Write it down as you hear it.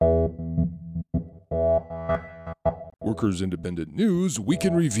Workers Independent News Week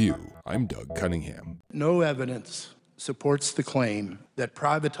in Review. I'm Doug Cunningham. No evidence supports the claim that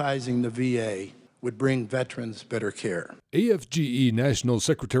privatizing the VA would bring veterans better care. AFGE National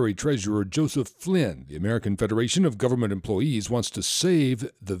Secretary-Treasurer Joseph Flynn, the American Federation of Government Employees, wants to save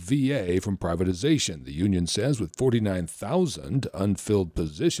the VA from privatization. The union says with 49,000 unfilled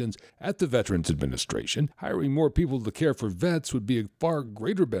positions at the Veterans Administration, hiring more people to care for vets would be a far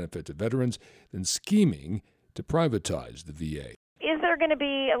greater benefit to veterans than scheming to privatize the VA. Is there going to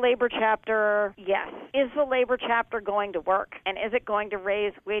be a labor chapter? Yes. Is the labor chapter going to work? And is it going to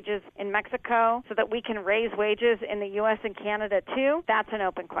raise wages in Mexico so that we can raise wages in the U.S. and Canada too? That's an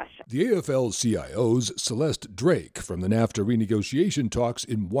open question. The AFL-CIO's Celeste Drake from the NAFTA renegotiation talks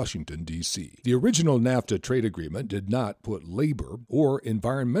in Washington, D.C. The original NAFTA trade agreement did not put labor or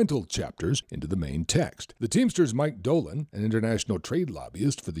environmental chapters into the main text. The Teamsters' Mike Dolan, an international trade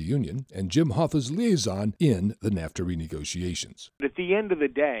lobbyist for the union, and Jim Hoffa's liaison in the NAFTA renegotiations. At the end of the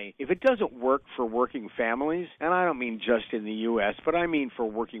day, if it doesn't work for working families, and I don't mean just in the U.S., but I mean for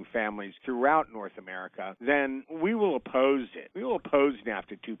working families throughout North America, then we will oppose it. We will oppose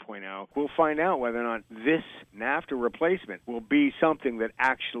NAFTA 2.0. We'll find out whether or not this NAFTA replacement will be something that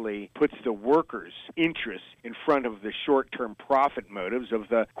actually puts the workers' interests in front of the short-term profit motives of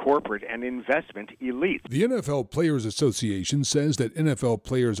the corporate and investment elite. The NFL Players Association says that NFL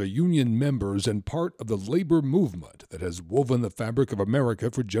players are union members and part of the labor movement that has woven the fabric of America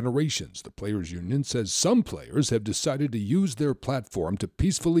for generations. The Players Union says some players have decided to use their platform to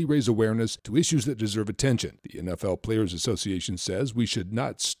peacefully raise awareness to issues that deserve attention. The NFL Players Association says we should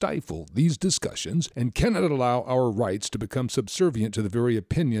not stifle these discussions and cannot allow our rights to become subservient to the very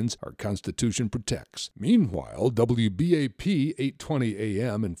opinions our Constitution protects. Meanwhile, WBAP 820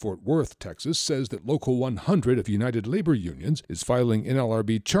 AM in Fort Worth, Texas, says that Local 100 of United Labor Unions is filing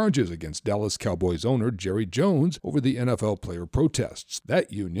NLRB charges against Dallas Cowboys owner Jerry Jones over the NFL player protests.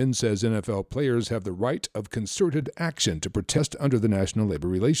 That union says NFL players have the right of concerted action to protest under the National Labor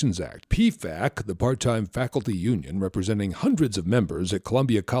Relations Act. PFAC, the part-time faculty union representing hundreds of members at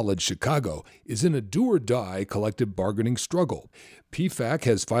Columbia College Chicago, is in a do-or-die collective bargaining struggle. PFAC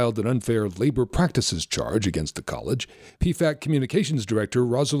has filed an unfair labor practices charge against the college. PFAC Communications Director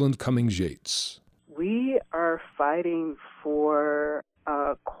Rosalind Cummings-Yates. We are fighting for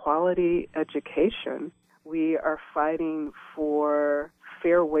quality education. We are fighting for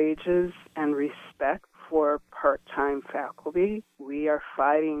fair wages and respect for part-time faculty. We are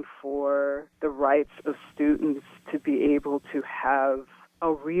fighting for the rights of students to be able to have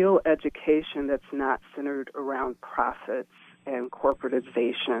a real education that's not centered around profits and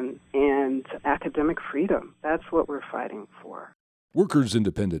corporatization and academic freedom. That's what we're fighting for. Workers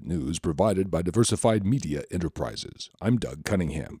Independent News provided by Diversified Media Enterprises. I'm Doug Cunningham.